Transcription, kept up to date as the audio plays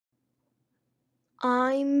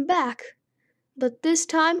I'm back. But this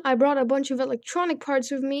time I brought a bunch of electronic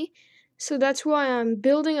parts with me, so that's why I'm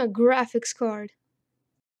building a graphics card.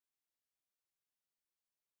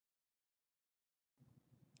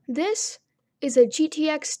 This is a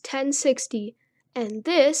GTX 1060, and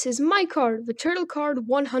this is my card, the Turtle Card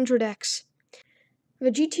 100X.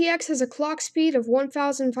 The GTX has a clock speed of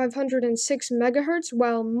 1506 MHz,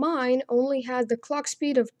 while mine only had the clock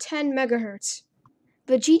speed of 10 MHz.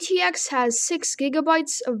 The GTX has 6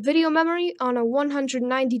 GB of video memory on a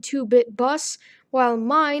 192-bit bus, while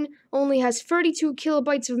mine only has 32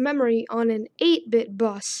 KB of memory on an 8-bit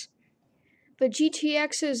bus. The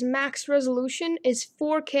GTX's max resolution is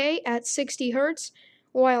 4K at 60 Hz,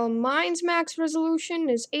 while mine's max resolution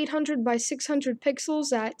is 800 by 600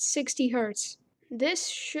 pixels at 60 Hz. This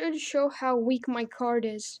should show how weak my card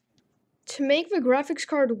is. To make the graphics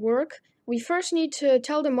card work, we first need to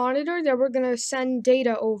tell the monitor that we're going to send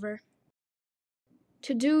data over.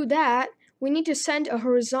 To do that, we need to send a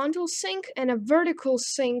horizontal sync and a vertical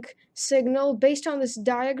sync signal based on this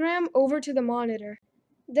diagram over to the monitor.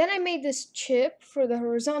 Then I made this chip for the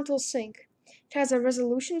horizontal sync. It has a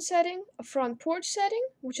resolution setting, a front porch setting,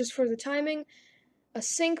 which is for the timing, a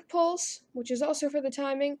sync pulse, which is also for the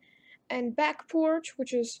timing, and back porch,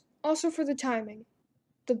 which is also for the timing.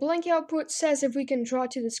 The blank output says if we can draw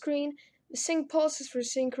to the screen, the sync pulse is for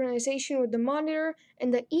synchronization with the monitor,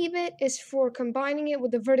 and the EBIT is for combining it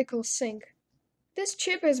with the vertical sync. This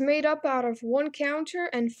chip is made up out of one counter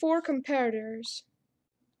and 4 comparators.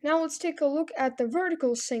 Now let's take a look at the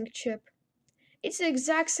vertical sync chip. It's the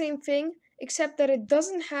exact same thing, except that it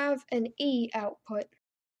doesn't have an E output.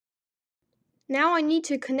 Now I need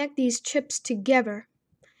to connect these chips together.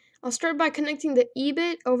 I'll start by connecting the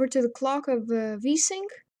EBIT over to the clock of the VSync.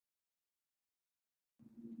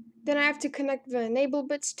 Then I have to connect the enable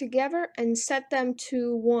bits together and set them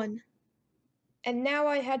to 1. And now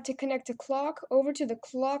I had to connect the clock over to the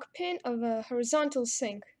clock pin of the horizontal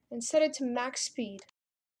sync and set it to max speed.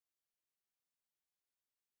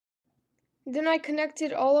 Then I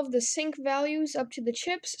connected all of the sync values up to the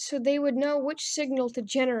chips so they would know which signal to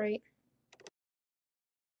generate.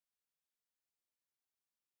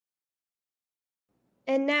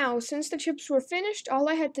 And now, since the chips were finished, all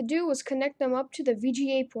I had to do was connect them up to the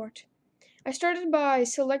VGA port. I started by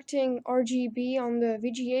selecting RGB on the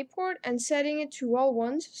VGA port and setting it to all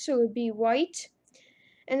ones, so it would be white.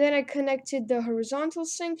 And then I connected the horizontal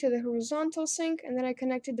sync to the horizontal sync, and then I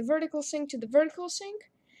connected the vertical sync to the vertical sync.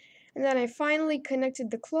 And then I finally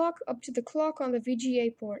connected the clock up to the clock on the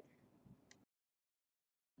VGA port.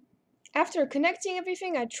 After connecting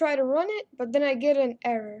everything, I try to run it, but then I get an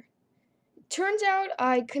error. Turns out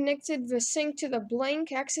I connected the sync to the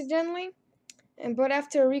blank accidentally, but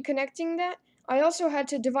after reconnecting that, I also had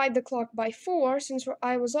to divide the clock by 4 since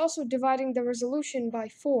I was also dividing the resolution by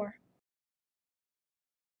 4.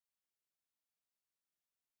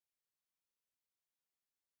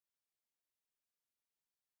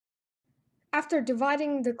 After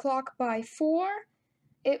dividing the clock by 4,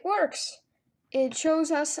 it works. It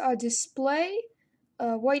shows us a display,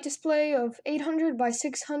 a white display of 800 by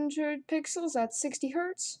 600 pixels at 60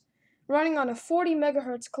 Hz, running on a 40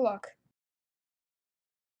 MHz clock.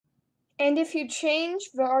 And if you change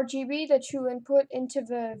the RGB that you input into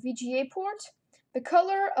the VGA port, the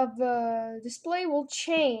color of the display will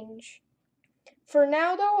change. For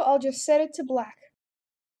now though, I'll just set it to black.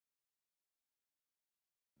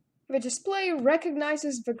 The display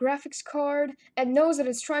recognizes the graphics card and knows that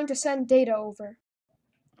it's trying to send data over.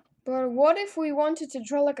 But what if we wanted to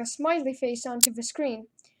draw like a smiley face onto the screen?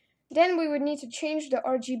 Then we would need to change the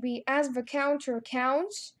RGB as the counter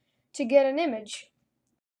counts to get an image.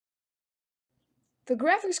 The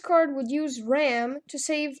graphics card would use RAM to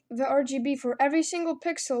save the RGB for every single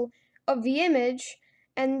pixel of the image,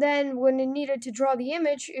 and then when it needed to draw the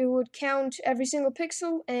image, it would count every single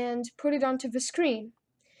pixel and put it onto the screen.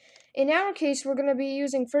 In our case, we're going to be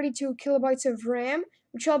using 32 kilobytes of RAM,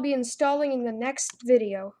 which I'll be installing in the next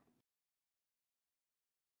video.